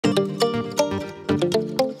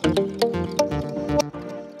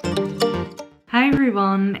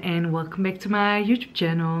everyone and welcome back to my YouTube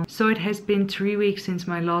channel. So it has been 3 weeks since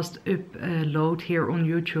my last upload here on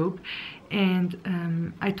YouTube,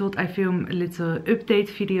 and I thought I'd film a little update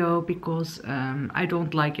video because I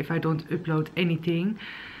don't like if I don't upload anything.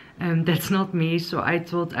 That's not me, so I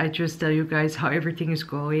thought I'd just tell you guys how everything is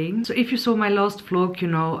going. So if you saw my last vlog, you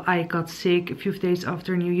know I got sick a few days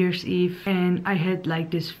after New Year's Eve and I had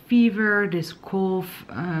like this fever, this cough.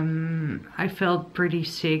 I felt pretty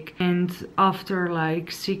sick, and after like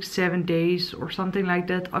 6-7 days or something like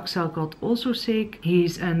that, Aksel got also sick.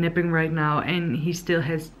 He's napping right now and he still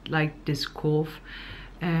has like this cough.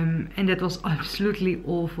 And that was absolutely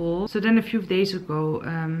awful. So then a few days ago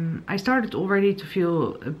I started already to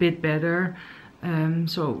feel a bit better.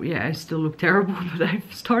 So yeah, I still look terrible, but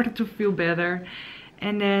I've started to feel better.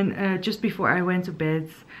 And then just before I went to bed,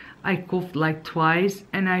 I coughed like twice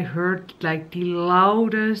and I heard like the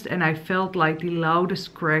loudest, and I felt like the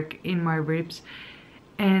loudest crack in my ribs,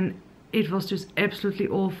 and it was just absolutely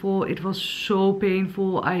awful. It was so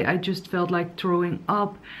painful. I just felt like throwing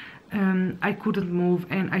up. I couldn't move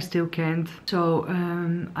and I still can't. So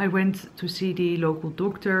I went to see the local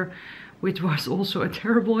doctor, which was also a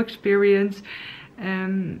terrible experience.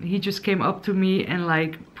 He just came up to me and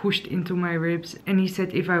like pushed into my ribs, and he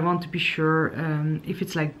said if I want to be sure if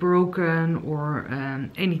it's like broken or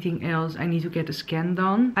anything else, I need to get a scan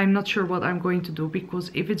done. I'm not sure what I'm going to do,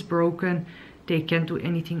 because if it's broken they can't do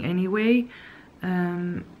anything anyway.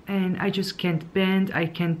 And I just can't bend, I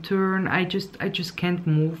can't turn, I just can't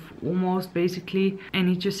move almost, basically. And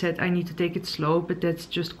he just said I need to take it slow, but that's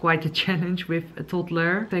just quite a challenge with a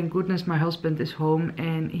toddler. Thank goodness my husband is home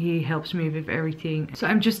and he helps me with everything. So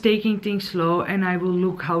I'm just taking things slow and I will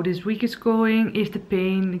look how this week is going. If the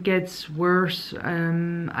pain gets worse,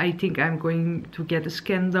 I think I'm going to get a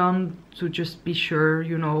scan done to just be sure,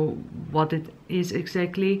 you know, what it is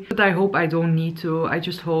exactly. But I hope I don't need to. I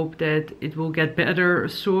just hope that it will get better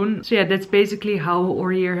soon. So yeah, that's basically how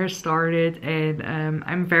our year has started, and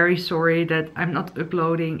I'm very sorry that I'm not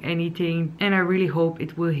uploading anything, and I really hope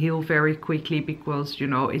it will heal very quickly, because you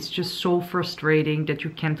know it's just so frustrating that you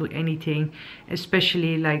can't do anything,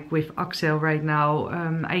 especially like with Aksel right now.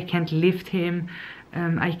 I can't lift him.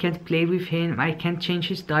 I can't play with him, I can't change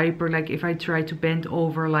his diaper. Like if I try to bend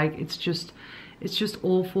over, like it's just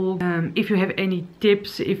awful. If you have any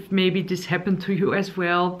tips, if maybe this happened to you as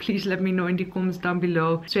well, please let me know in the comments down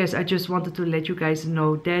below. So yes, I just wanted to let you guys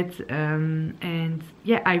know that. And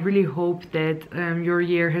yeah, I really hope that your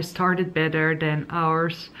year has started better than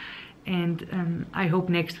ours. And I hope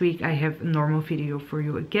next week I have a normal video for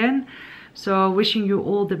you again. So wishing you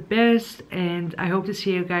all the best, and I hope to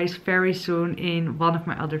see you guys very soon in one of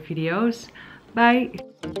my other videos. Bye!